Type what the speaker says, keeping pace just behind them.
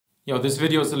Yo, this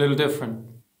video is a little different.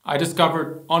 I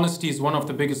discovered honesty is one of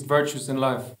the biggest virtues in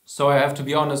life. So I have to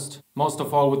be honest, most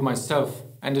of all with myself,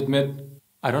 and admit,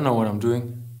 I don't know what I'm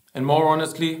doing. And more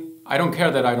honestly, I don't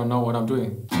care that I don't know what I'm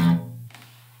doing.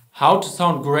 How to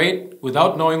sound great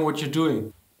without knowing what you're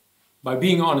doing? By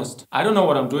being honest. I don't know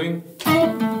what I'm doing.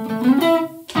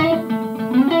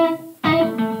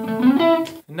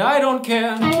 And I don't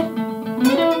care.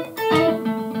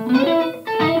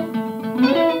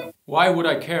 Why would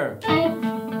I care?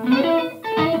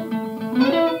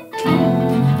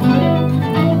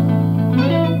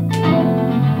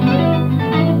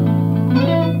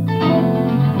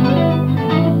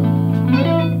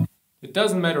 It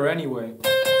doesn't matter anyway.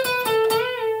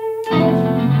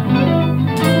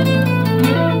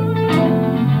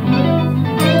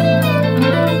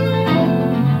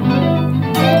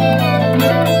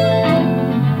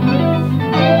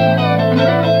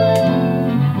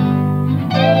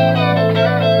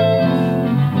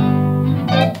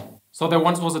 So there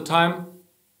once was a time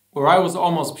where I was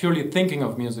almost purely thinking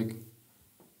of music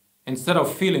instead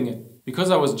of feeling it,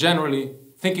 because I was generally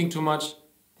thinking too much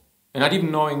and not even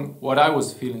knowing what I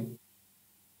was feeling.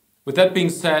 With that being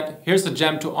said, here's a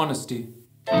jam to honesty.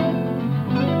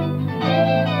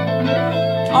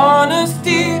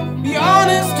 Honesty, be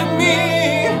honest